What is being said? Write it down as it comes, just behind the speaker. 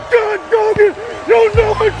You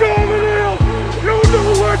know what time it is! You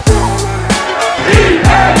know what time it is!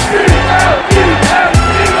 E-S-E-L-E-S-E-L!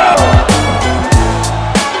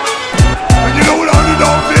 And you know what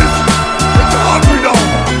underdogs is? It's a hungry dog.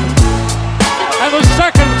 And the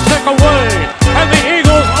second sick away, and the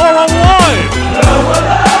Eagles are alive!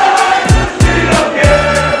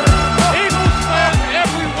 Eagles fans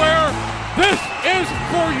everywhere, this is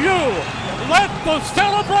for you! Let the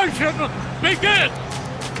celebration begin!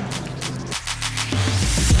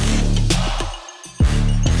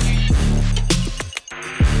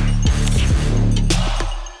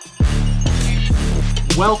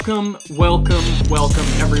 Welcome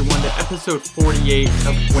everyone to episode 48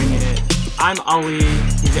 of Wingin It. I'm Ali,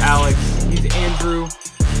 he's Alex, he's Andrew.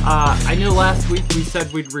 I know last week we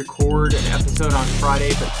said we'd record an episode on Friday,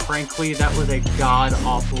 but frankly that was a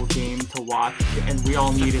god-awful game to watch, and we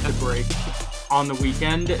all needed a break on the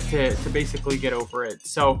weekend to basically get over it.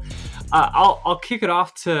 So I'll kick it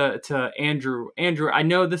off to Andrew. Andrew, I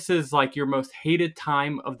know this is like your most hated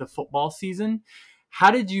time of the football season. How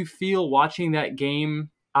did you feel watching that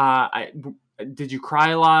game? Did you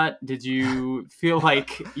cry a lot? Did you feel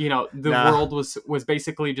like, the world was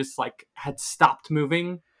basically just like had stopped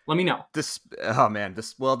moving? Let me know. Despite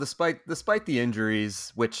the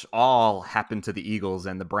injuries, which all happened to the Eagles,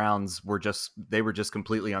 and the Browns were just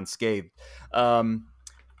completely unscathed.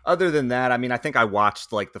 Other than that, I mean, I think I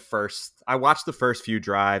watched the first few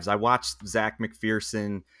drives. I watched Zach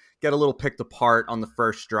McPherson get a little picked apart on the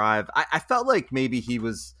first drive. I felt like maybe he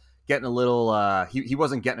was getting a little he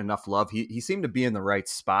wasn't getting enough love. He seemed to be in the right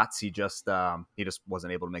spots. He just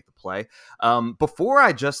wasn't able to make the play. Before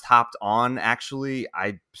I just hopped on, actually,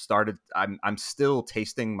 I'm still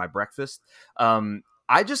tasting my breakfast.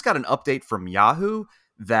 I just got an update from Yahoo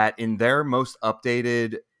that in their most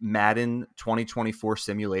updated Madden 2024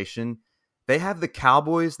 simulation, they have the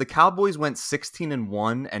Cowboys. The Cowboys went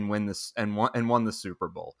 16-1 and won the Super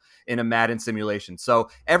Bowl in a Madden simulation. So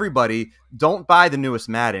everybody, don't buy the newest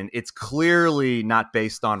Madden. It's clearly not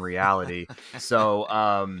based on reality. So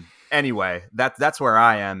anyway, that's where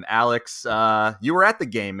I am. Alex, you were at the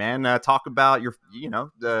game, man. Talk about your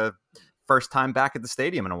the first time back at the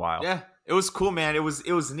stadium in a while. Yeah, it was cool, man. It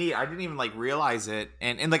was neat. I didn't even realize it,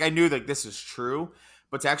 and I knew that this is true.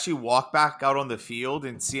 But to actually walk back out on the field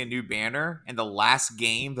and see a new banner, and the last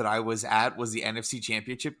game that I was at was the NFC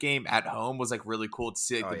Championship game at home, was really cool to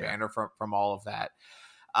see the banner from all of that.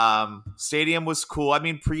 Stadium was cool. I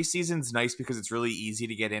mean, preseason's nice because it's really easy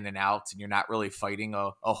to get in and out, and you're not really fighting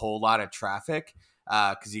a whole lot of traffic.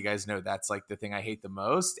 Because you guys know that's the thing I hate the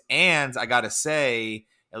most. And I gotta say,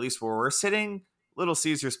 at least where we're sitting, Little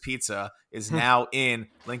Caesars Pizza is now in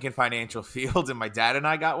Lincoln Financial Field, and my dad and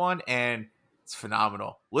I got one, and it's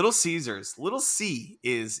phenomenal. Little Caesars, Little C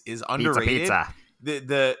is underrated. Pizza.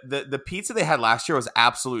 The pizza they had last year was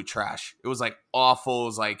absolute trash. It was awful.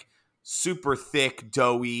 It was super thick,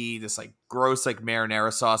 doughy, this gross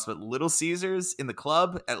marinara sauce. But Little Caesars in the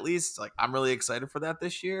club, at least, I'm really excited for that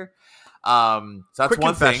this year. So that's Quick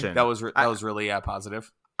one confession. thing that was really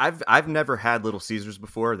positive. I've never had Little Caesars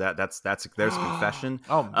before. There's confession.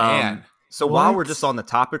 Oh man. So while we're just on the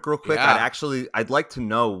topic real quick, Yeah. I'd like to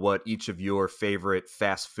know what each of your favorite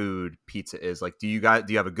fast food pizza is. Do you have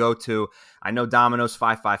a go-to? I know Domino's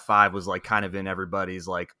 555 was kind of in everybody's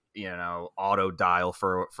auto dial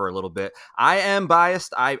for a little bit. I am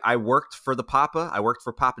biased. I worked for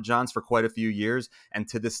Papa John's for quite a few years, and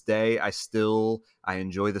to this day I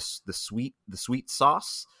enjoy the sweet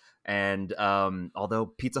sauce. And although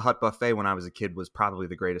Pizza Hut buffet when I was a kid was probably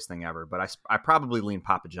the greatest thing ever, but I probably lean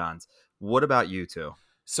Papa John's. What about you two?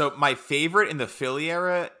 So my favorite in the Philly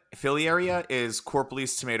area is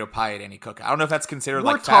Corpley's tomato pie at any cookout. I don't know if that's considered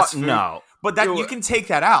fast food. No, but you can take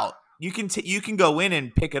that out. You can go in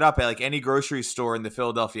and pick it up at any grocery store in the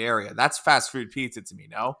Philadelphia area. That's fast food pizza to me.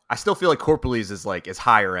 No, I still feel like Corpley's is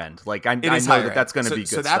higher end. I know that's going to be good.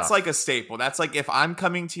 So that's stuff. a staple. That's if I'm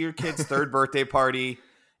coming to your kid's third birthday party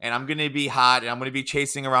and I'm going to be hot and I'm going to be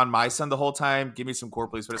chasing around my son the whole time, give me some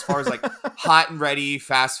Corpley's. But as far as hot and ready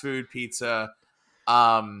fast food pizza,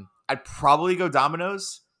 I'd probably go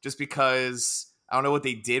Domino's, just because I don't know what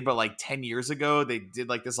they did, but 10 years ago they did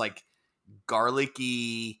this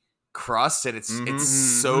garlicky crust, and it's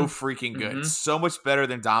so freaking good. It's so much better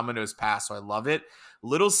than Domino's past, so I love it.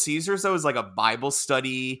 Little Caesars though is a Bible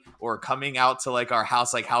study or coming out to our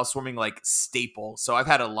house, housewarming staple. So I've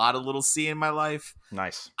had a lot of Little C in my life.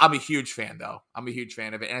 Nice. I'm a huge fan though. I'm a huge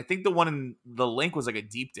fan of it, and I think the one in the link was a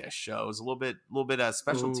deep dish, so it was a little bit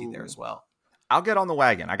specialty there as well. I'll get on the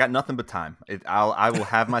wagon. I got nothing but time. I will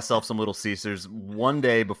have myself some Little Caesars one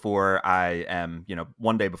day before I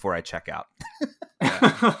check out.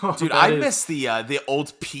 Dude, I miss the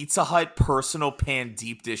old Pizza Hut personal pan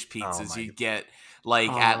deep dish pizzas you get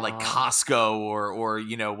at like Costco or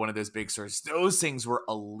one of those big stores. Those things were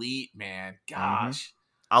elite, man. Gosh.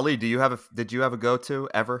 Ali, did you have a go-to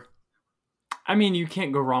ever? I mean, you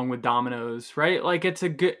can't go wrong with Domino's, right? Like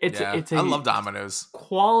I love Domino's.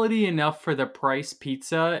 Quality enough for the price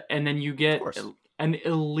pizza, and then you get an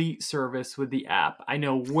elite service with the app. I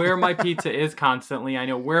know where my pizza is constantly. I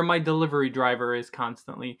know where my delivery driver is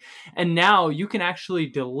constantly. And now you can actually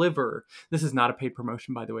deliver. This is not a paid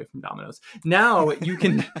promotion, by the way, from Domino's. Now you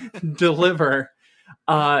can deliver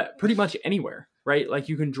pretty much anywhere, right? Like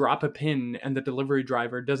you can drop a pin and the delivery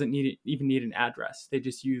driver doesn't even need an address. They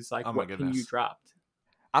just use what pin you dropped.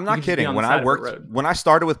 I'm not kidding. When I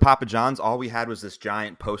started with Papa John's, all we had was this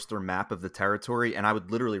giant poster map of the territory, and I would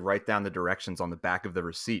literally write down the directions on the back of the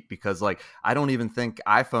receipt because, I don't even think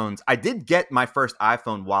iPhones. I did get my first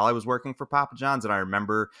iPhone while I was working for Papa John's, and I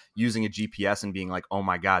remember using a GPS and being like, "Oh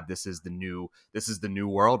my God, this is the new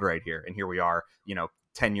world right here." And here we are,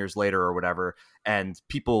 10 years later or whatever, and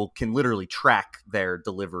people can literally track their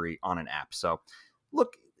delivery on an app. So,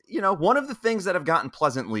 look. One of the things that have gotten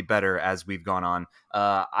pleasantly better as we've gone on,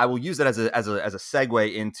 I will use it as a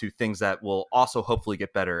segue into things that will also hopefully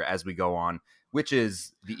get better as we go on, which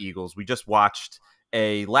is the Eagles. We just watched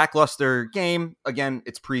a lackluster game. Again,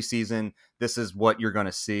 it's preseason. This is what you're going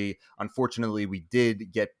to see. Unfortunately, we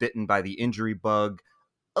did get bitten by the injury bug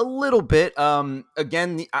a little bit.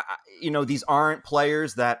 Again, these aren't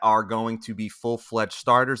players that are going to be full-fledged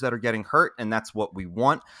starters that are getting hurt, and that's what we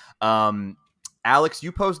want. Alex,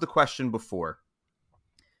 you posed the question before.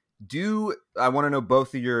 I want to know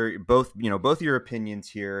both of your opinions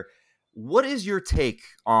here. What is your take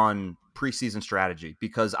on preseason strategy?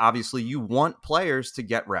 Because obviously you want players to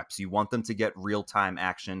get reps. You want them to get real-time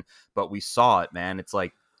action, but we saw it, man. It's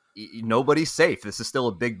like nobody's safe. This is still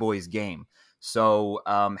a big boys game. So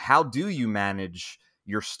how do you manage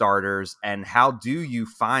your starters, and how do you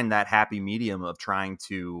find that happy medium of trying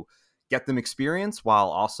to get them experience while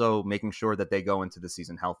also making sure that they go into the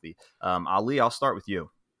season healthy? Ali, I'll start with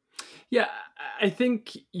you. Yeah, I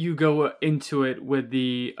think you go into it with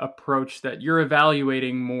the approach that you're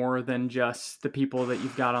evaluating more than just the people that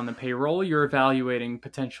you've got on the payroll. You're evaluating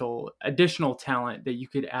potential additional talent that you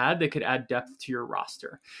could add that could add depth to your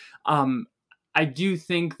roster. I do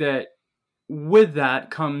think that with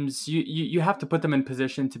that comes you have to put them in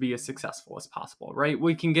position to be as successful as possible, right?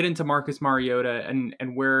 We can get into Marcus Mariota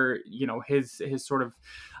and where his sort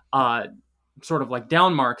of like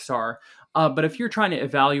down marks are, but if you're trying to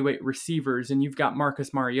evaluate receivers and you've got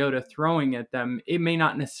Marcus Mariota throwing at them, it may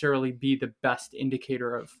not necessarily be the best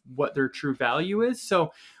indicator of what their true value is.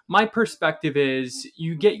 So my perspective is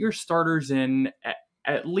you get your starters in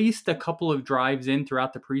at least a couple of drives in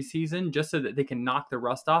throughout the preseason just so that they can knock the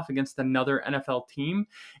rust off against another NFL team.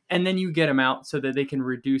 And then you get them out so that they can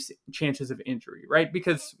reduce chances of injury, right?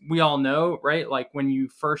 Because we all know, right? Like when you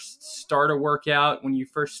first start a workout, when you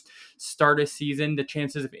first start a season, the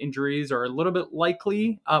chances of injuries are a little bit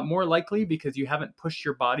more likely because you haven't pushed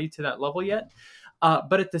your body to that level yet.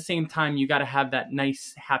 But at the same time, you got to have that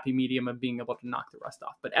nice happy medium of being able to knock the rust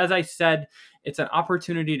off. But as I said, it's an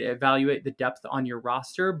opportunity to evaluate the depth on your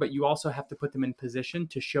roster, but you also have to put them in position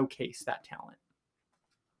to showcase that talent.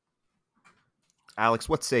 Alex,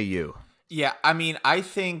 what say you? Yeah, I mean, I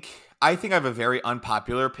think I have a very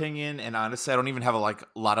unpopular opinion, and honestly, I don't even have a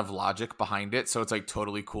lot of logic behind it. So it's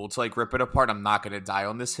totally cool to rip it apart. I'm not going to die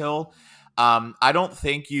on this hill. I don't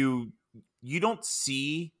think you don't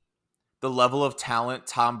see the level of talent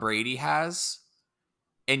Tom Brady has,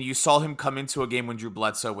 and you saw him come into a game when Drew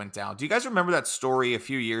Bledsoe went down. Do you guys remember that story a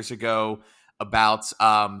few years ago about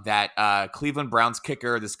that Cleveland Browns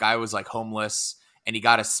kicker? This guy was homeless, and he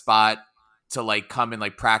got a spot to come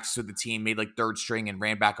and practice with the team, made third string and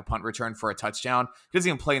ran back a punt return for a touchdown. He doesn't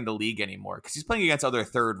even play in the league anymore because he's playing against other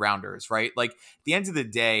third rounders, right? At the end of the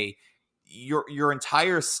day, your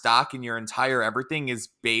entire stock and your entire everything is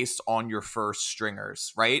based on your first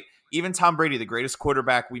stringers, right? Even Tom Brady, the greatest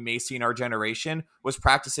quarterback we may see in our generation, was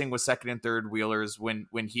practicing with second and third wheelers when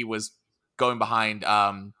he was going behind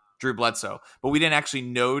Drew Bledsoe. But we didn't actually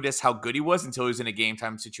notice how good he was until he was in a game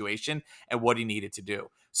time situation and what he needed to do.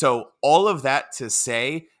 So all of that to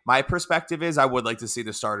say, my perspective is I would like to see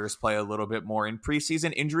the starters play a little bit more in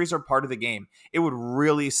preseason. Injuries are part of the game. It would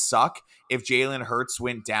really suck if Jalen Hurts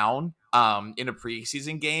went down in a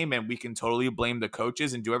preseason game, and we can totally blame the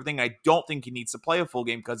coaches and do everything. I don't think he needs to play a full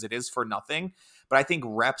game because it is for nothing, but I think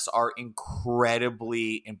reps are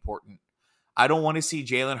incredibly important. I don't want to see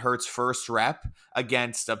Jalen Hurts' first rep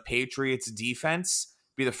against a Patriots defense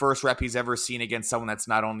be the first rep he's ever seen against someone that's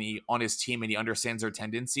not only on his team and he understands their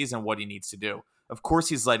tendencies and what he needs to do. Of course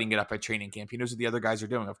he's lighting it up at training camp. He knows what the other guys are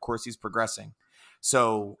doing. Of course he's progressing.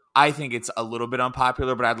 So I think it's a little bit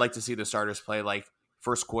unpopular, but I'd like to see the starters play like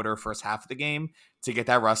first quarter, first half of the game to get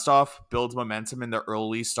that rust off, build momentum in the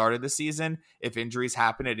early start of the season. If injuries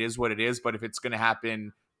happen, it is what it is. But if it's going to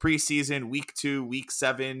happen preseason, week 2, week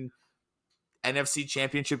 7, NFC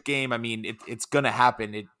championship game, I mean, it's going to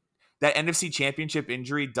happen. That NFC championship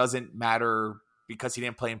injury doesn't matter because he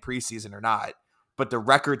didn't play in preseason or not. But the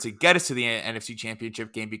record to get us to the NFC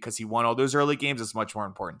championship game because he won all those early games is much more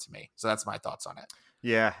important to me. So that's my thoughts on it.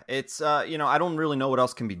 Yeah, it's, I don't really know what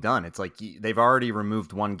else can be done. It's like they've already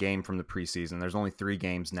removed one game from the preseason. There's only 3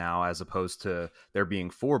 games now as opposed to there being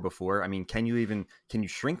 4 before. I mean, can you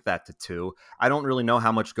shrink that to 2? I don't really know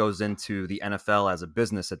how much goes into the NFL as a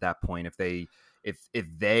business at that point. If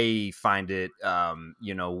they find it,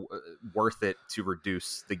 worth it to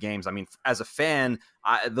reduce the games. I mean, as a fan,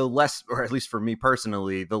 the less, or at least for me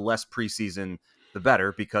personally, the less preseason, the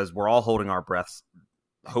better, because we're all holding our breaths,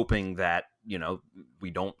 hoping that, we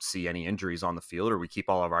don't see any injuries on the field or we keep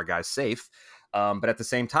all of our guys safe. But at the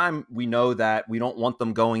same time, we know that we don't want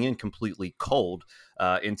them going in completely cold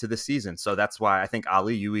into the season. So that's why I think,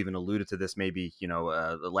 Ali, you even alluded to this maybe,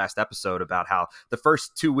 the last episode about how the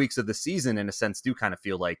first 2 weeks of the season, in a sense, do kind of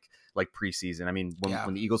feel like preseason. I mean,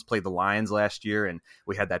 when the Eagles played the Lions last year and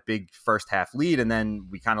we had that big first half lead and then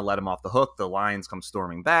we kind of let them off the hook, the Lions come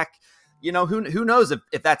storming back. Who knows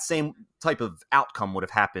if that same type of outcome would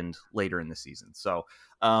have happened later in the season. So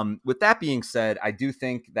with that being said, I do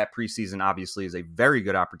think that preseason obviously is a very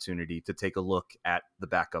good opportunity to take a look at the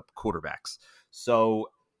backup quarterbacks.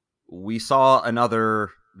 So we saw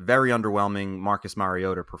another very underwhelming Marcus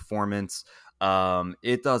Mariota performance.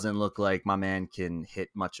 It doesn't look like my man can hit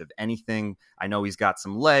much of anything. I know he's got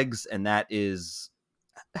some legs, and that is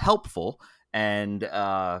helpful. And,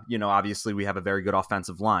 obviously we have a very good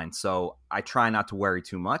offensive line. So I try not to worry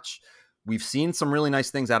too much. We've seen some really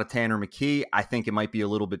nice things out of Tanner McKee. I think it might be a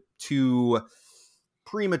little bit too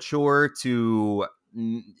premature to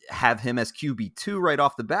have him as QB2 right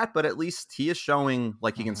off the bat, but at least he is showing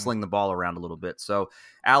like he can sling the ball around a little bit. So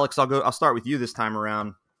Alex, I'll start with you this time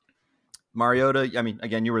around. Mariota, I mean,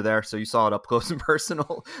 again, you were there, so you saw it up close and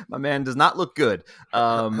personal. My man does not look good.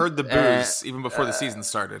 Heard the boos even before the season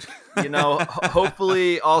started.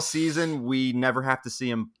 Hopefully all season we never have to see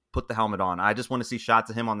him put the helmet on. I just want to see shots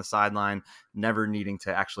of him on the sideline, never needing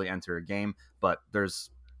to actually enter a game. But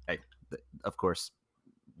of course,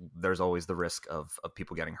 there's always the risk of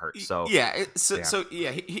people getting hurt. So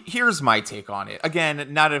here's my take on it.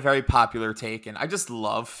 Again, not a very popular take, and I just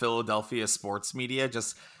love Philadelphia sports media.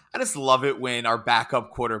 I just love it when our backup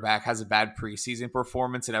quarterback has a bad preseason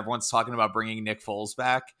performance and everyone's talking about bringing Nick Foles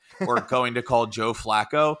back or going to call Joe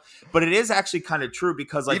Flacco. But it is actually kind of true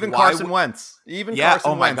because even Carson Wentz,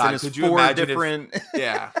 Carson Wentz, could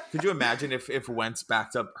you imagine if Wentz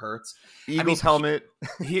backed up Hurts? Eagles helmet.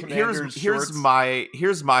 Here's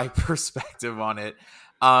my perspective on it.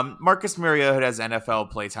 Marcus Mariota has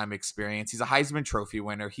NFL playtime experience. He's a Heisman Trophy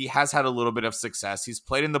winner. He has had a little bit of success. He's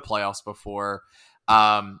played in the playoffs before.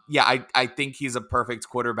 I think he's a perfect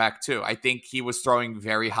quarterback too. I think he was throwing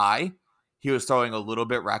very high. He was throwing a little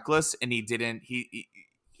bit reckless, and he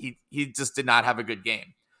just did not have a good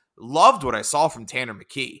game. Loved what I saw from Tanner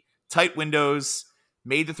McKee. Tight windows,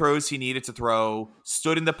 made the throws he needed to throw,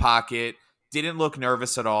 stood in the pocket, didn't look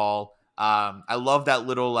nervous at all. I love that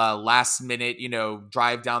little last minute,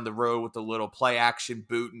 drive down the road with the little play action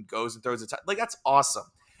boot and goes and throws it. Like, that's awesome.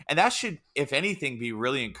 And that should, if anything, be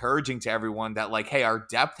really encouraging to everyone that, like, hey, our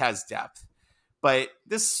depth has depth. But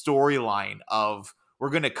this storyline of we're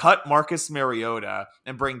going to cut Marcus Mariota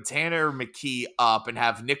and bring Tanner McKee up and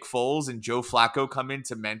have Nick Foles and Joe Flacco come in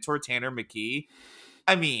to mentor Tanner McKee.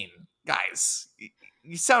 I mean, guys,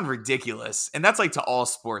 you sound ridiculous. And that's like to all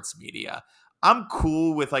sports media. I'm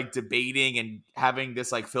cool with like debating and having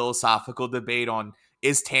this like philosophical debate on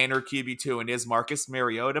is Tanner QB2 and is Marcus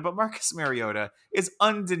Mariota, but Marcus Mariota is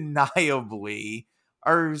undeniably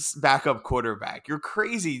our backup quarterback. You're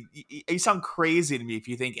crazy. You sound crazy to me if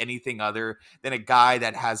you think anything other than a guy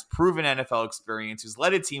that has proven NFL experience, who's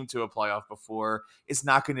led a team to a playoff before, is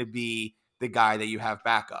not going to be the guy that you have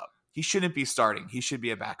backup. He shouldn't be starting. He should be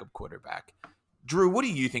a backup quarterback. Drew, what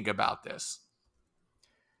do you think about this?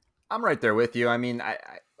 I'm right there with you. I mean, I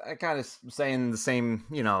kind of saying the same,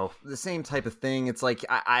 the same type of thing. It's like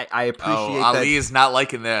I appreciate that. Ali is not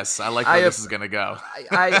liking this. I like where this is going to go.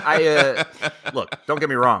 Look, don't get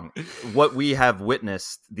me wrong. What we have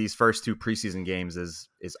witnessed these first 2 preseason games is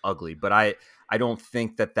ugly, but I don't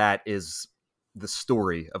think that is the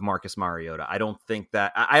story of Marcus Mariota. I don't think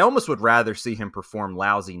that I almost would rather see him perform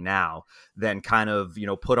lousy now than kind of,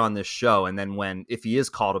 put on this show. And then if he is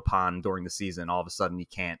called upon during the season, all of a sudden he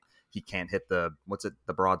can't hit the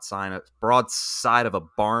broad side of a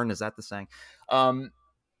barn. Is that the saying?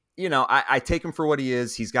 I take him for what he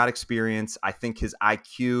is. He's got experience. I think his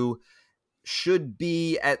IQ should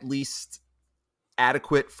be at least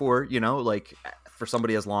adequate for, for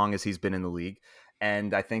somebody as long as he's been in the league.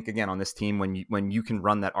 And I think, again, on this team, when you can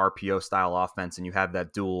run that RPO style offense and you have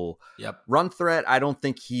that dual run threat, I don't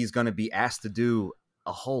think he's going to be asked to do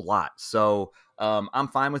a whole lot. So I'm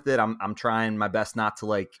fine with it. I'm trying my best not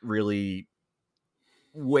to really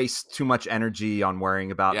waste too much energy on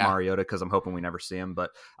worrying about Mariota, because I'm hoping we never see him.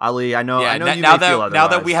 But Ali, I know you may feel otherwise. Now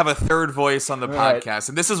that we have a third voice on the podcast,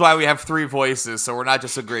 and this is why we have 3 voices, so we're not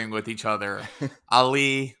just agreeing with each other.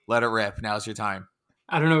 Ali, let it rip. Now's your time.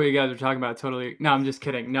 I don't know what you guys are talking about. Totally. No, I'm just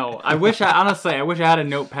kidding. No, I wish I had a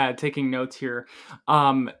notepad taking notes here.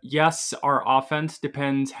 Yes, our offense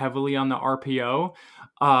depends heavily on the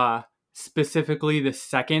RPO. Specifically the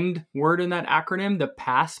second word in that acronym, the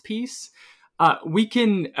pass piece. We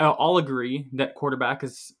can all agree that quarterback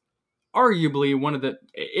is arguably one of the,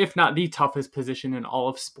 if not the toughest position in all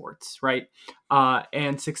of sports, right?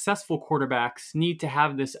 And successful quarterbacks need to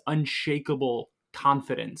have this unshakable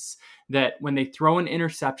confidence that when they throw an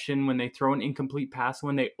interception, when they throw an incomplete pass,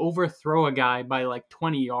 when they overthrow a guy by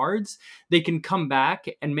 20 yards, they can come back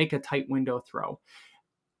and make a tight window throw.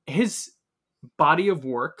 His body of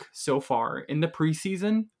work so far in the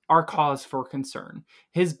preseason are cause for concern.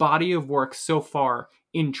 His body of work so far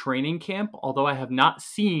in training camp, although I have not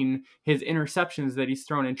seen his interceptions that he's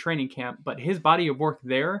thrown in training camp, but his body of work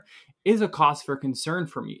there is a cause for concern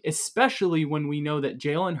for me, especially when we know that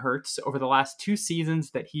Jalen Hurts, over the last 2 seasons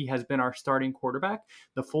that he has been our starting quarterback,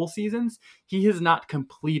 the full seasons, he has not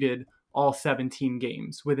completed all 17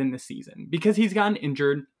 games within the season because he's gotten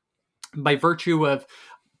injured by virtue of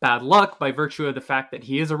bad luck, by virtue of the fact that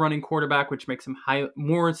he is a running quarterback, which makes him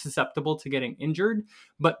more susceptible to getting injured.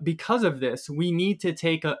 But because of this, we need to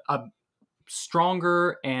take a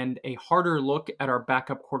stronger and a harder look at our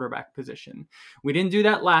backup quarterback position. We didn't do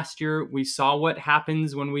that last year. We saw what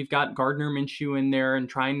happens when we've got Gardner Minshew in there and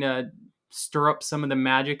trying to stir up some of the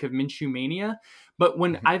magic of Minshew mania. But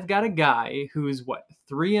when I've got a guy who's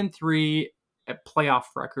 3-3 at playoff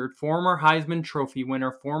record, former Heisman Trophy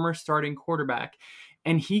winner, former starting quarterback,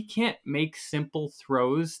 and he can't make simple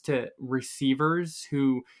throws to receivers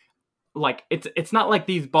who, it's not like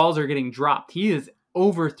these balls are getting dropped. He is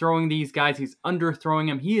overthrowing these guys. He's underthrowing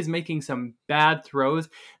them. He is making some bad throws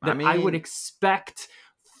that I would expect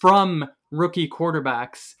from rookie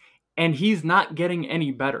quarterbacks, and he's not getting any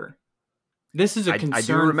better. This is a concern. I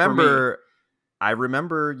do remember. I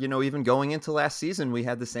remember, even going into last season, we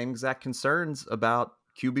had the same exact concerns about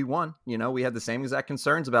QB1. We had the same exact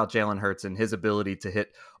concerns about Jalen Hurts and his ability to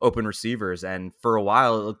hit open receivers. And for a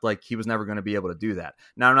while, it looked like he was never going to be able to do that.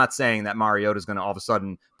 Now, I'm not saying that Mariota is going to all of a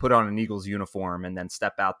sudden put on an Eagles uniform and then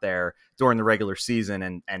step out there during the regular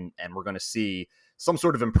season and we're going to see some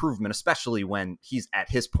sort of improvement, especially when he's at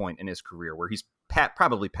his point in his career where he's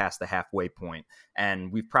probably past the halfway point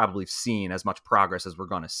and we've probably seen as much progress as we're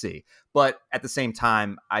going to see. But at the same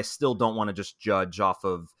time, I still don't want to just judge off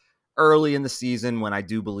of early in the season when I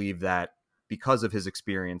do believe that because of his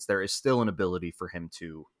experience, there is still an ability for him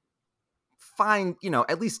to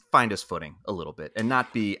at least find his footing a little bit and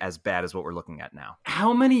not be as bad as what we're looking at now.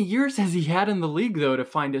 How many years has he had in the league, though, to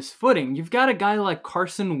find his footing? You've got a guy like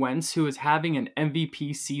Carson Wentz, who is having an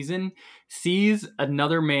MVP season, sees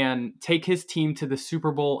another man take his team to the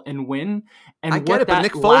Super Bowl and win. And I get it, but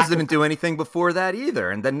Nick Foles didn't do anything before that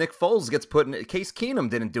either. And then Nick Foles gets put in. Case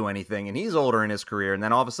Keenum didn't do anything, and he's older in his career. And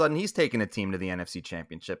then all of a sudden, he's taking a team to the NFC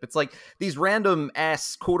Championship. It's like these random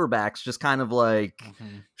ass quarterbacks just kind of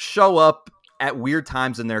show up at weird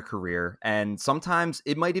times in their career. And sometimes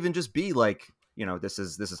it might even just be this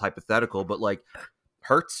is hypothetical, but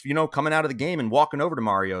Hurts, coming out of the game and walking over to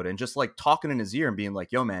Mariota and just talking in his ear and being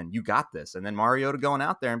like, yo man, you got this. And then Mariota going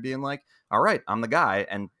out there and being like, all right, I'm the guy.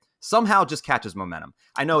 And somehow just catches momentum.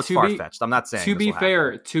 I know it's far-fetched. I'm not saying to be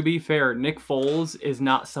fair, Nick Foles is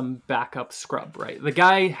not some backup scrub, right? The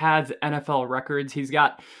guy has NFL records. He's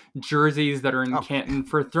got jerseys that are in Canton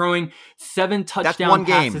for throwing 7 touchdown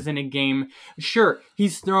passes in a game. Sure,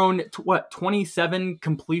 he's thrown 27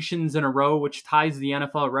 completions in a row, which ties the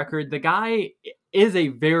NFL record. The guy is a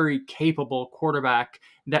very capable quarterback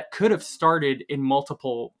that could have started in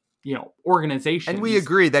multiple organizations. And we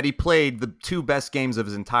agree that he played the 2 best games of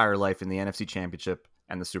his entire life in the NFC Championship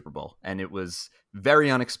and the Super Bowl. And it was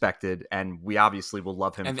very unexpected, and we obviously will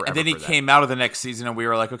love him forever. And then he came out of the next season, and we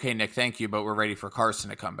were like, okay, Nick, thank you, but we're ready for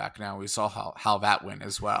Carson to come back now. We saw how that went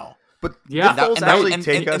as well. But yeah, that's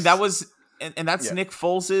Nick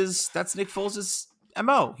Foles's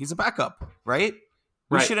MO. He's a backup, right?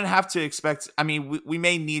 We shouldn't have to expect. I mean, we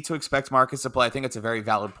may need to expect Marcus to play. I think it's a very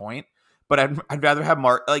valid point. But I'd rather have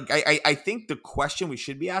Mark. Like I think the question we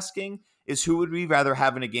should be asking is, who would we rather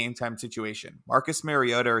have in a game time situation, Marcus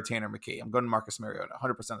Mariota or Tanner McKee? I'm going to Marcus Mariota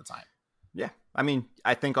 100% of the time. Yeah, I mean,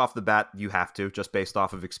 I think off the bat you have to, just based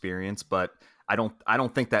off of experience. But I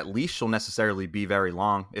don't think that leash will necessarily be very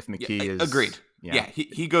long if McKee is agreed. Yeah,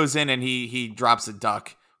 he goes in and he drops a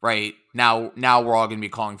duck. Right now we're all going to be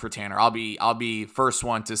calling for Tanner. I'll be first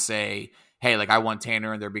one to say, hey, like I want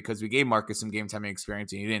Tanner in there because we gave Marcus some game time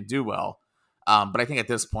experience and he didn't do well. But I think at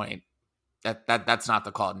this point, that's not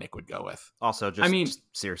the call Nick would go with. Also, just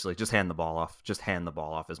seriously, just hand the ball off. Just hand the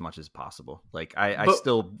ball off as much as possible. Like I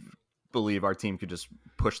still believe our team could just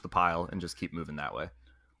push the pile and just keep moving that way.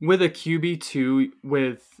 With a QB2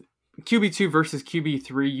 versus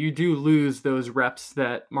QB3, you do lose those reps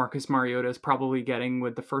that Marcus Mariota is probably getting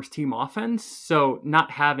with the first team offense. So not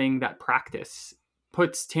having that practice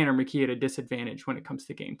puts Tanner McKee at a disadvantage when it comes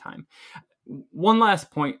to game time. One last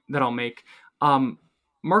point that I'll make.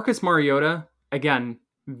 Marcus Mariota, again,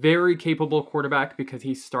 very capable quarterback because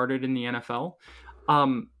he started in the NFL.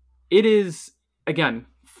 It is, again,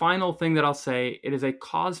 final thing that I'll say, it is a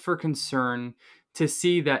cause for concern to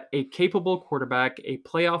see that a capable quarterback, a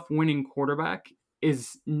playoff winning quarterback,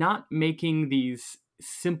 is not making these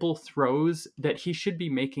simple throws that he should be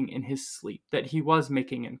making in his sleep, that he was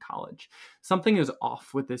making in college. Something is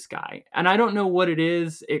off with this guy. And I don't know what it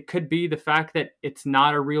is. It could be the fact that it's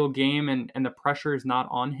not a real game and the pressure is not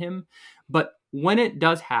on him. But when it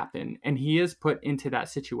does happen and he is put into that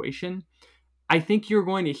situation, I think you're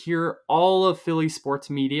going to hear all of Philly sports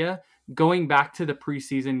media going back to the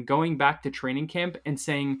preseason, going back to training camp and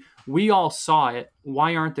saying, we all saw it.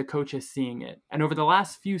 Why aren't the coaches seeing it? And over the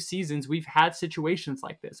last few seasons, we've had situations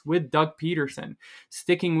like this with Doug Peterson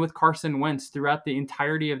sticking with Carson Wentz throughout the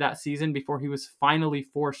entirety of that season before he was finally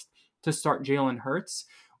forced to start Jalen Hurts.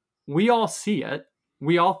 We all see it.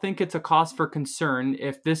 We all think it's a cause for concern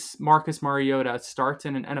if this Marcus Mariota starts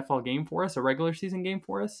in an NFL game for us, a regular season game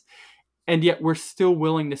for us. And yet we're still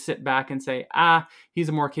willing to sit back and say, he's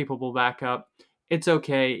a more capable backup. It's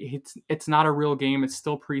okay. It's not a real game. It's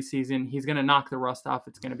still preseason. He's going to knock the rust off.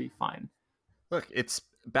 It's going to be fine. Look, it's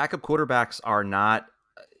backup quarterbacks are not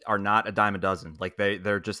a dime a dozen. Like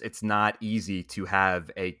they're just, it's not easy to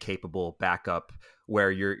have a capable backup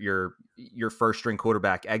where your first string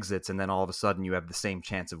quarterback exits and then all of a sudden you have the same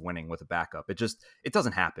chance of winning with a backup. It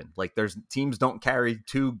doesn't happen. Like teams don't carry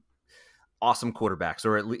 2 awesome quarterbacks,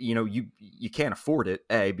 or at least, you can't afford it,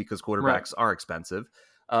 because quarterbacks are expensive.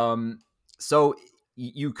 So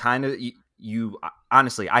you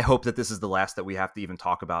honestly, I hope that this is the last that we have to even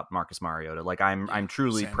talk about Marcus Mariota. Like I'm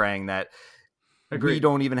truly praying that we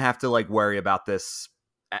don't even have to like worry about this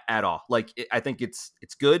at all. Like I think it's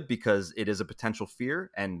good because it is a potential fear,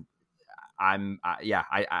 and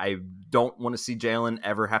I don't want to see Jalen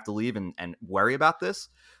ever have to leave and worry about this.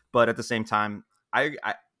 But at the same time,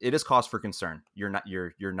 it is cause for concern. You're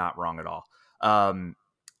not wrong at all.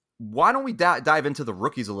 Why don't we dive into the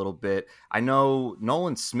rookies a little bit? I know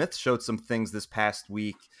Nolan Smith showed some things this past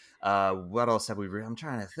week. What else have we? I'm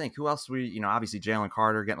trying to think. Who else obviously Jalen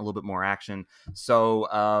Carter getting a little bit more action. So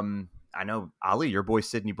I know Ali, your boy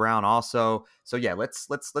Sidney Brown also. So yeah, let's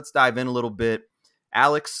dive in a little bit.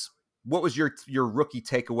 Alex, what was your rookie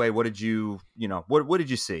takeaway? What did you what did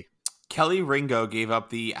you see? Kelly Ringo gave up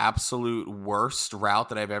the absolute worst route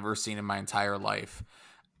that I've ever seen in my entire life.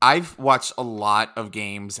 I've watched a lot of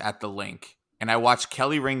games at the link, and I watched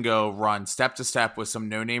Kelly Ringo run step to step with some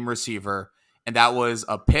no-name receiver, and that was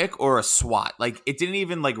a pick or a swat. Like, it didn't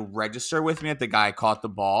even register with me that the guy caught the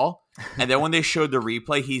ball. And then when they showed the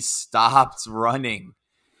replay, he stopped running.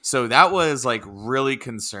 So that was really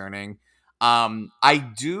concerning.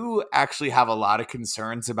 I do actually have a lot of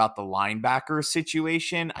concerns about the linebacker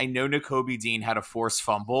situation. I know Nakobe Dean had a forced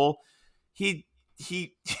fumble. He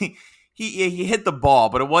he hit the ball,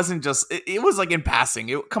 but it wasn't just it was like in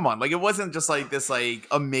passing. Come on, like it wasn't just like this like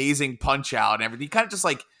amazing punch out and everything. He kind of just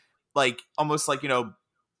like almost like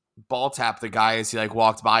ball tap the guy as he like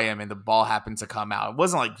walked by him and the ball happened to come out. It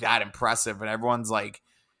wasn't like that impressive, and everyone's like,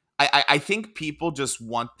 I think people just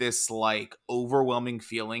want this like overwhelming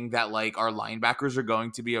feeling that like our linebackers are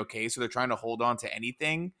going to be okay, so they're trying to hold on to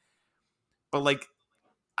anything. But like,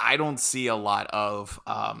 I don't see a lot of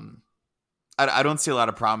I don't see a lot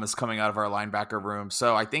of promise coming out of our linebacker room.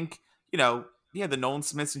 So I think the Nolan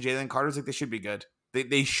Smiths and Jalen Carters, like they should be good.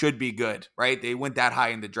 They should be good, right? They went that high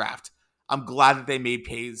in the draft. I'm glad that they made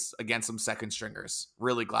pays against some second stringers.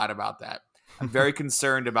 Really glad about that. I'm very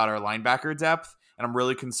concerned about our linebacker depth, and I'm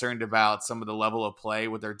really concerned about some of the level of play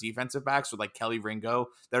with their defensive backs, with like Kelly Ringo,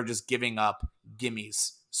 that are just giving up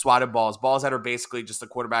gimmies, swatted balls that are basically just the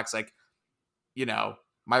quarterback's like,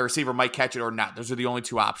 my receiver might catch it or not. Those are the only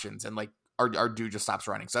two options, and like our dude just stops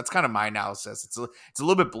running. So that's kind of my analysis. It's a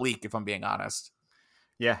little bit bleak, if I'm being honest.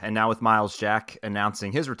 Yeah, and now with Miles Jack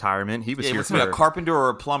announcing his retirement, he was here for a carpenter or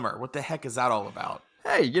a plumber. What the heck is that all about?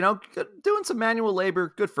 Hey, doing some manual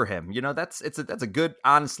labor, good for him. That's a good,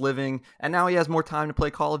 honest living, and now he has more time to play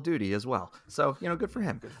Call of Duty as well. So, good for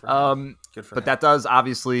him. Good for him. But that does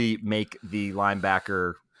obviously make the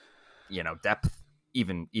linebacker, depth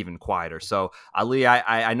even quieter. So, Ali,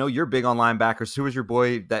 I know you're big on linebackers. Who was your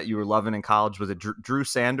boy that you were loving in college? Was it Drew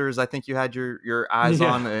Sanders? I think you had your eyes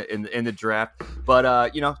on in the draft.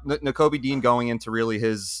 But Nakobe Dean going into really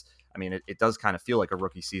his. I mean, it does kind of feel like a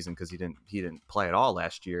rookie season because he didn't play at all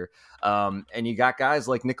last year. And you got guys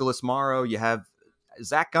like Nicholas Morrow. You have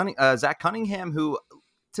Zach Cunningham, who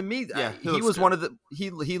to me, he was good. One of the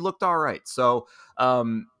he looked all right. So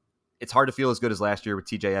it's hard to feel as good as last year with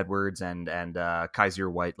TJ Edwards and Kaiser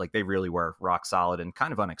White. Like they really were rock solid and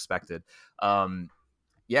kind of unexpected. Do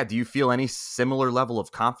you feel any similar level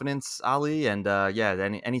of confidence, Ali? And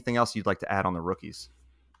anything else you'd like to add on the rookies?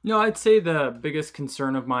 No, I'd say the biggest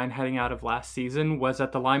concern of mine heading out of last season was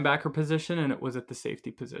at the linebacker position, and it was at the safety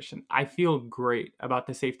position. I feel great about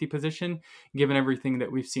the safety position, given everything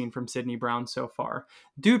that we've seen from Sidney Brown so far.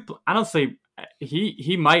 Dude, honestly,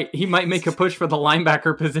 he might make a push for the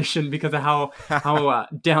linebacker position because of how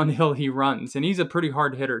downhill he runs, and he's a pretty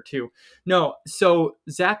hard hitter too. No, so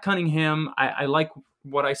Zach Cunningham, I like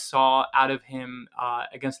what I saw out of him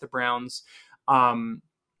against the Browns.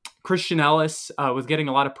 Christian Ellis was getting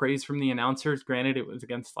a lot of praise from the announcers. Granted, it was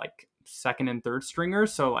against like second and third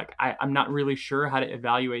stringers, so like I'm not really sure how to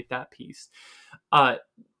evaluate that piece.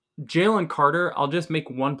 Jalen Carter, I'll just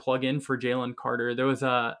make one plug-in for Jalen Carter. There was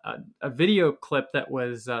a video clip that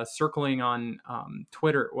was circling on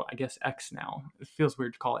Twitter. Well, I guess X now. It feels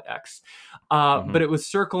weird to call it X. But it was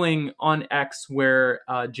circling on X where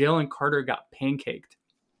Jalen Carter got pancaked.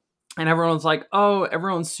 And everyone's like, oh,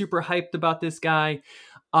 everyone's super hyped about this guy.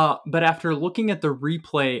 But after looking at the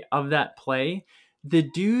replay of that play, the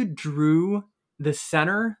dude drew the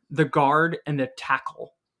center, the guard, and the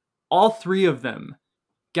tackle. All three of them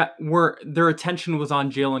their attention was on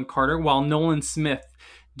Jalen Carter, while Nolan Smith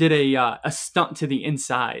did a stunt to the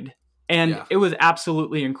inside. And It was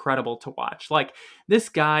absolutely incredible to watch. Like, this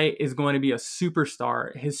guy is going to be a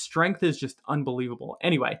superstar. His strength is just unbelievable.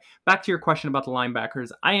 Anyway, back to your question about the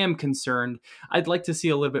linebackers. I am concerned. I'd like to see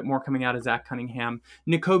a little bit more coming out of Zach Cunningham.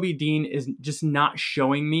 Nakobe Dean is just not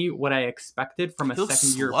showing me what I expected from a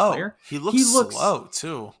second-year player. He looks slow,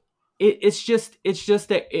 too. It's just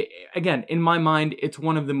that, again, in my mind, it's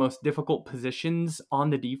one of the most difficult positions on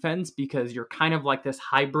the defense because you're kind of like this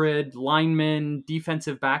hybrid lineman,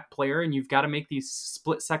 defensive back player, and you've got to make these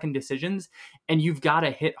split-second decisions, and you've got to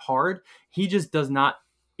hit hard. He just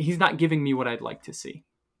he's not giving me what I'd like to see.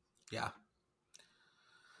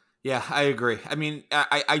 Yeah, I agree. I mean,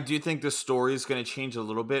 I do think the story is going to change a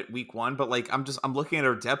little bit week one, but like I'm looking at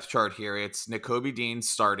our depth chart here. It's Nakobe Dean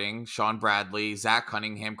starting, Sean Bradley, Zach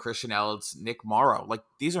Cunningham, Christian Ellis, Nick Morrow. Like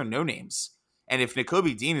these are no names. And if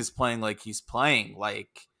Nakobe Dean is playing like he's playing,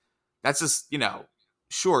 like that's just,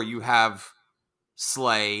 sure, you have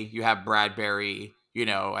Slay, you have Bradbury,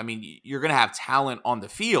 I mean, you're going to have talent on the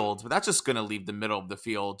field, but that's just going to leave the middle of the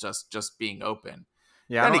field just being open.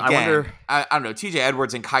 Yeah, I wonder. I don't know. TJ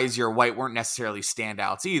Edwards and Kaiser White weren't necessarily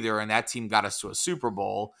standouts either, and that team got us to a Super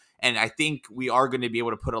Bowl. And I think we are going to be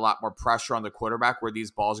able to put a lot more pressure on the quarterback where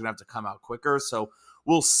these balls are going to have to come out quicker. So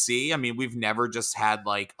we'll see. I mean, we've never just had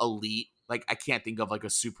like elite. Like I can't think of like a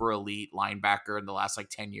super elite linebacker in the last like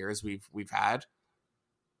 10 years we've had.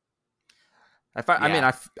 I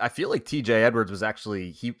feel like TJ Edwards was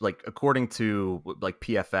actually according to like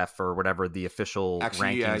PFF or whatever the official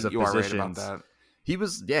rankings of positions. Right about that. He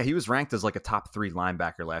was ranked as like a top 3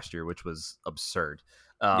 linebacker last year, which was absurd.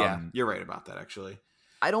 Yeah, you're right about that, actually.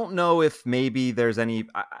 I don't know if maybe there's any.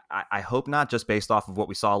 I hope not, just based off of what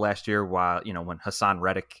we saw last year. While when Hassan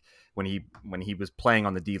Reddick, when he was playing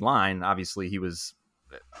on the D line, obviously he was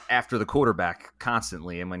after the quarterback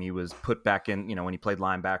constantly, and when he was put back in, when he played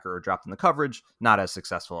linebacker or dropped in the coverage, not as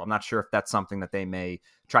successful. I'm not sure if that's something that they may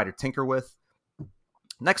try to tinker with.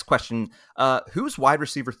 Next question: who's wide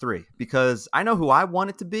receiver 3? Because I know who I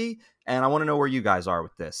want it to be, and I want to know where you guys are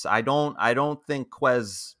with this. I don't think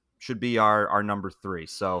Quez should be our number 3.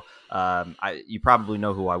 So you probably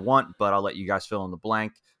know who I want, but I'll let you guys fill in the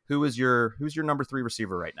blank. Who's your number 3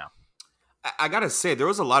 receiver right now? I gotta say, there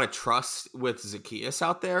was a lot of trust with Zacchaeus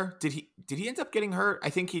out there. Did he end up getting hurt? I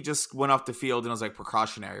think he just went off the field and was like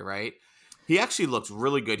precautionary, right? He actually looked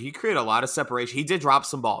really good. He created a lot of separation. He did drop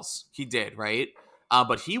some balls. He did, right?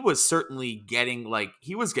 But he was certainly getting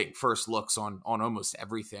first looks on almost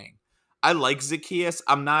everything. I like Zacchaeus.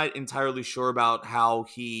 I'm not entirely sure about how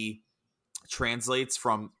he translates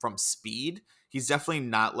from speed. He's definitely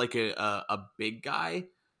not like a big guy.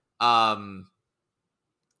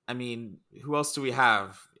 I mean, who else do we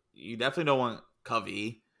have? You definitely don't want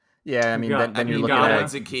Covey. Yeah, I mean, then you're looking at at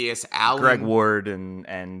Zacchaeus, Allen, Greg Ward, and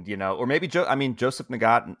or maybe Joseph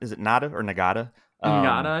Nagata. Is it Nada or Nagata?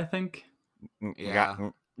 Nagata, I think. Yeah.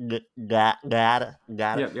 Nagata.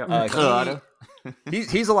 Yep.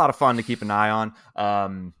 He's a lot of fun to keep an eye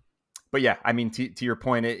on. But yeah, I mean, to your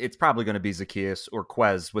point, it's probably going to be Zacchaeus or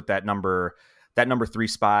Quez with that number 3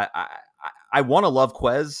 spot. I want to love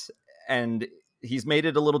Quez, and he's made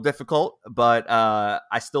it a little difficult, but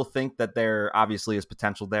I still think that there obviously is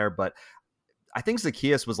potential there. But I think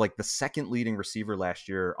Zacchaeus was like the second leading receiver last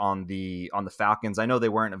year on the Falcons. I know they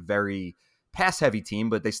weren't a very pass heavy team,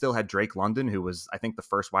 but they still had Drake London, who was, I think, the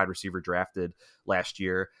first wide receiver drafted last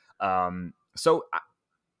year. So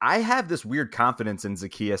I have this weird confidence in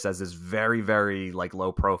Zacchaeus as this very, very like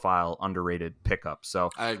low profile, underrated pickup. So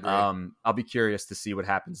I agree. I'll be curious to see what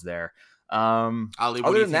happens there. Ali,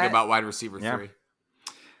 what do you think about wide receiver 3?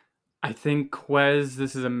 I think Quez,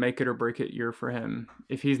 this is a make it or break it year for him.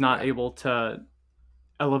 If he's not able to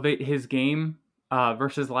elevate his game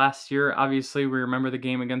versus last year, obviously we remember the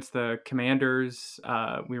game against the Commanders.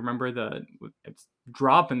 We remember the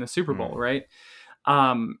drop in the Super Bowl, right?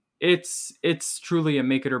 It's truly a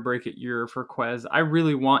make it or break it year for Quez. I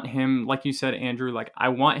really want him, like you said, Andrew, like I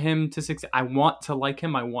want him to succeed. I want to like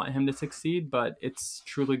him. I want him to succeed, but it's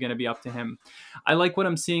truly going to be up to him. I like what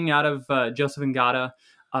I'm seeing out of Joseph Ngata.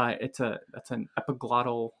 That's an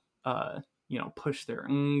epiglottal, push there.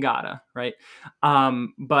 Ngata, right?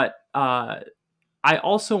 But I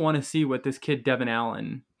also want to see what this kid, Devin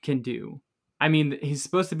Allen, can do. I mean, he's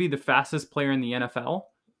supposed to be the fastest player in the NFL.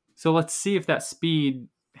 So let's see if that speed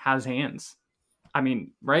has hands. I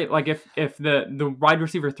mean, right? Like if the wide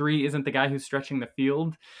receiver 3 isn't the guy who's stretching the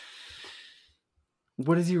field,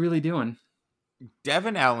 what is he really doing?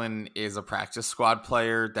 Devin Allen is a practice squad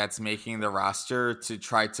player that's making the roster to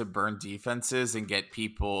try to burn defenses and get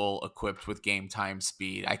people equipped with game time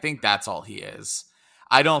speed. I think that's all he is.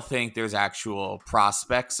 I don't think there's actual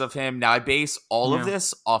prospects of him. Now, I base all of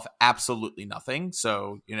this off absolutely nothing.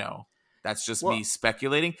 So, that's just me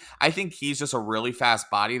speculating. I think he's just a really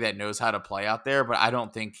fast body that knows how to play out there, but I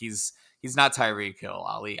don't think he's not Tyreek Hill,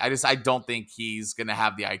 Ali. I don't think he's going to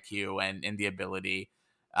have the IQ and the ability.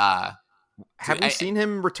 Have we seen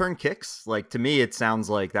him return kicks? Like, to me, it sounds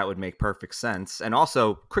like that would make perfect sense. And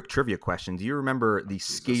also, quick trivia question. Do you remember the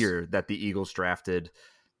skier that the Eagles drafted,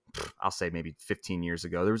 I'll say maybe 15 years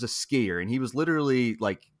ago? There was a skier, and he was literally,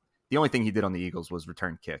 like, the only thing he did on the Eagles was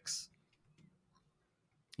return kicks.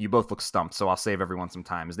 You both look stumped, so I'll save everyone some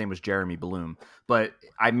time. His name was Jeremy Bloom. But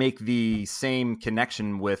I make the same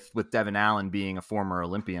connection with Devin Allen being a former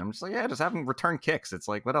Olympian. I'm just like, just have him return kicks. It's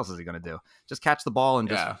like, what else is he going to do? Just catch the ball and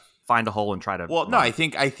just find a hole and try to. Well, no, I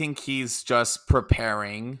think he's just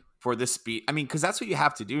preparing for the speed. I mean, because that's what you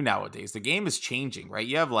have to do nowadays. The game is changing, right?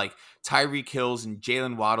 You have like Tyreek Hills and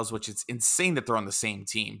Jalen Waddles, which it's insane that they're on the same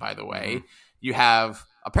team, by the way. Mm-hmm. You have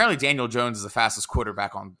apparently Daniel Jones is the fastest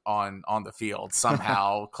quarterback on the field,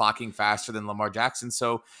 somehow clocking faster than Lamar Jackson.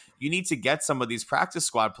 So you need to get some of these practice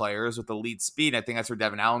squad players with elite speed. I think that's where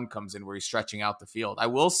Devin Allen comes in, where he's stretching out the field. I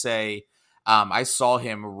will say, I saw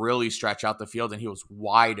him really stretch out the field, and he was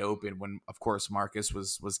wide open when, of course, Marcus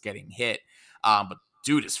was getting hit. But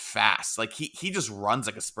dude is fast. Like he just runs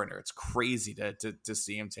like a sprinter. It's crazy to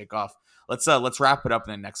see him take off. Let's wrap it up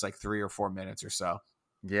in the next like 3 or 4 minutes or so.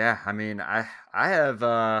 Yeah, I mean, I have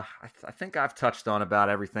I think I've touched on about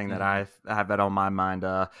everything that I have that on my mind.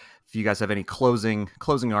 If you guys have any closing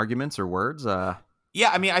arguments or words, Yeah,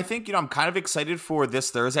 I mean, I think, I'm kind of excited for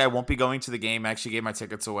this Thursday. I won't be going to the game. I actually gave my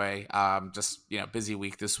tickets away. Just, busy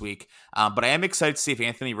week this week. But I am excited to see if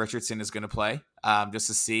Anthony Richardson is going to play. Just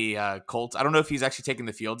to see Colts. I don't know if he's actually taken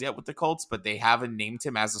the field yet with the Colts, but they haven't named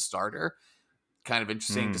him as a starter. Kind of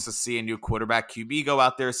interesting just to see a new quarterback QB go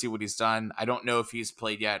out there, see what he's done. I don't know if he's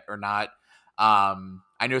played yet or not.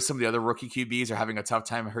 I know some of the other rookie QBs are having a tough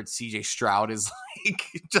time. I heard CJ Stroud is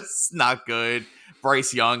just not good.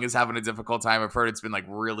 Bryce Young is having a difficult time. I've heard it's been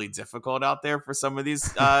really difficult out there for some of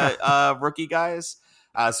these rookie guys.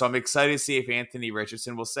 So I'm excited to see if Anthony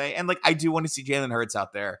Richardson will say. And I do want to see Jalen Hurts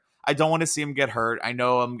out there. I don't want to see him get hurt. I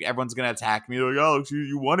know everyone's going to attack me. Alex,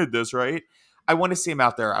 you wanted this, right? I want to see him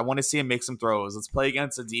out there. I want to see him make some throws. Let's play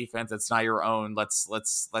against a defense that's not your own. Let's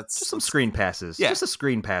just some screen passes. Yeah. Just a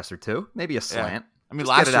screen pass or two. Maybe a slant. Yeah. I mean, just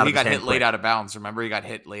last year he got hit late out of bounds. Remember, he got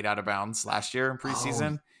hit late out of bounds last year in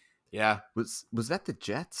preseason. Yeah. Was that the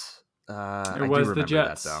Jets? It was the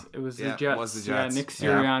Jets. It was the Jets. It was the Jets. Yeah, Nick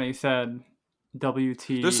Sirianni said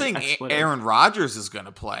WT. They're saying Aaron Rodgers is going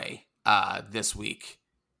to play this week.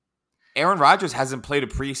 Aaron Rodgers hasn't played a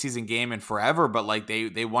preseason game in forever, but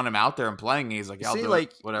they want him out there and playing. And he's like, I'll do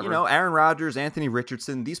it, whatever. Aaron Rodgers, Anthony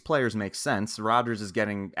Richardson, these players make sense. Rodgers is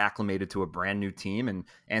getting acclimated to a brand new team, and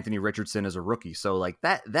Anthony Richardson is a rookie. So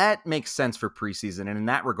that makes sense for preseason. And in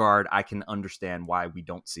that regard, I can understand why we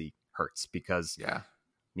don't see Hurts because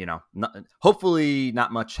hopefully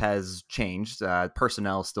not much has changed.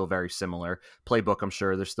 Personnel is still very similar. Playbook, I'm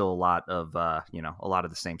sure there's still a lot of a lot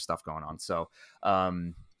of the same stuff going on. So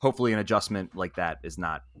hopefully an adjustment like that is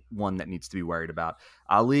not one that needs to be worried about.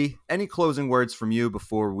 Ali, any closing words from you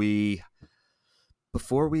before we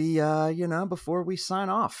sign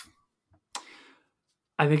off?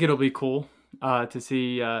 I think it'll be cool to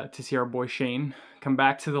see our boy Shane come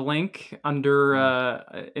back to the link under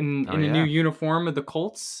in a new uniform of the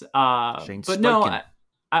Colts. But no,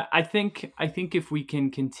 I think if we can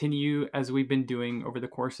continue as we've been doing over the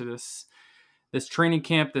course of this training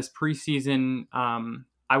camp, this preseason,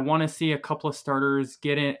 I want to see a couple of starters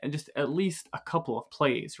get in, just at least a couple of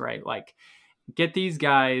plays, right? Get these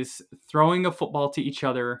guys throwing a football to each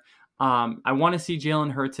other. I want to see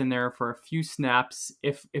Jalen Hurts in there for a few snaps,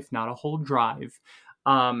 if not a whole drive.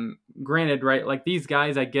 Granted, right? These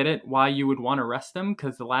guys, I get it, why you would want to rest them,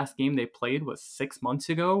 because the last game they played was 6 months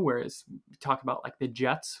ago, whereas we talk about the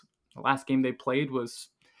Jets, the last game they played was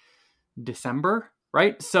December.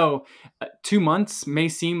 Right. So 2 months may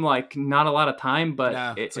seem like not a lot of time,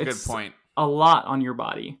 but it's a good point. A lot on your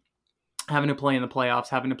body having to play in the playoffs,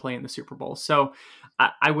 having to play in the Super Bowl. So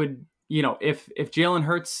I would, if Jalen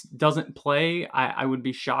Hurts doesn't play, I would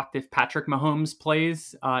be shocked if Patrick Mahomes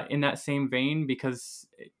plays in that same vein, because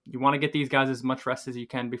you want to get these guys as much rest as you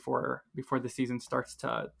can before the season starts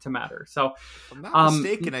to matter. So if I'm not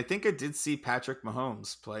mistaken, I think I did see Patrick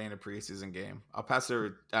Mahomes play in a preseason game. I'll pass it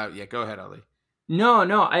over. Yeah, go ahead, Ali. No,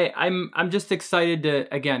 I'm just excited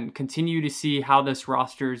to, again, continue to see how this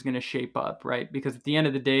roster is going to shape up, right? Because at the end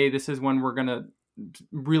of the day, this is when we're going to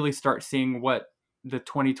really start seeing what the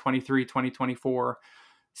 2023-2024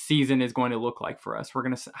 season is going to look like for us. We're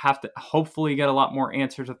going to have to hopefully get a lot more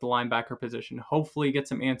answers at the linebacker position, hopefully get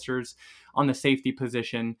some answers on the safety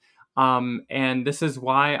position. And this is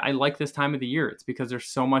why I like this time of the year. It's because there's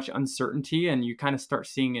so much uncertainty, and you kind of start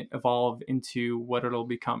seeing it evolve into what it'll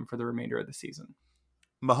become for the remainder of the season.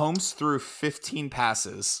 Mahomes threw 15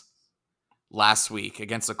 passes last week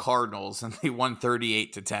against the Cardinals, and they won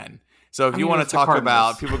 38-10. So if you want to talk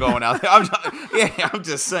about people going out there, I'm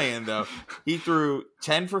just saying, though, he threw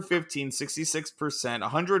 10 for 15, 66%,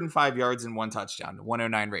 105 yards and 1 touchdown,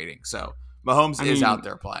 109 rating. So Mahomes is out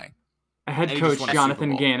there playing. Head coach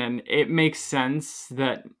Jonathan Gannon, it makes sense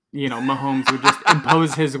that, Mahomes would just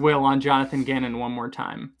impose his will on Jonathan Gannon one more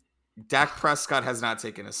time. Dak Prescott has not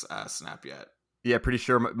taken a snap yet. Yeah, I'm pretty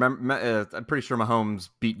sure Mahomes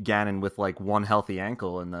beat Gannon with one healthy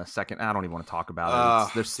ankle in the second. I don't even want to talk about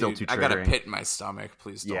it. They're still too triggering. I got a pit in my stomach.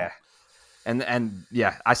 Please don't. Yeah. And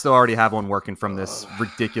yeah, I still already have one working from this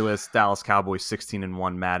ridiculous Dallas Cowboys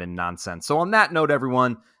 16-1 Madden nonsense. So on that note,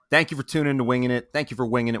 everyone, thank you for tuning in to Winging It. Thank you for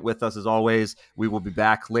winging it with us as always. We will be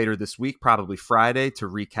back later this week, probably Friday, to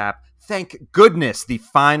recap, thank goodness, the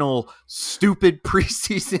final stupid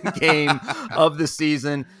preseason game of the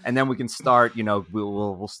season. And then we can start,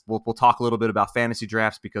 we'll talk a little bit about fantasy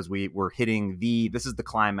drafts, because we're hitting this is the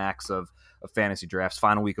climax of fantasy drafts,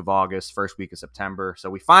 final week of August, first week of September. So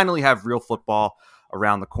we finally have real football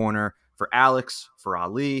around the corner. For Alex, for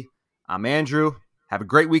Ali, I'm Andrew. Have a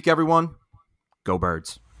great week, everyone. Go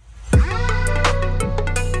Birds.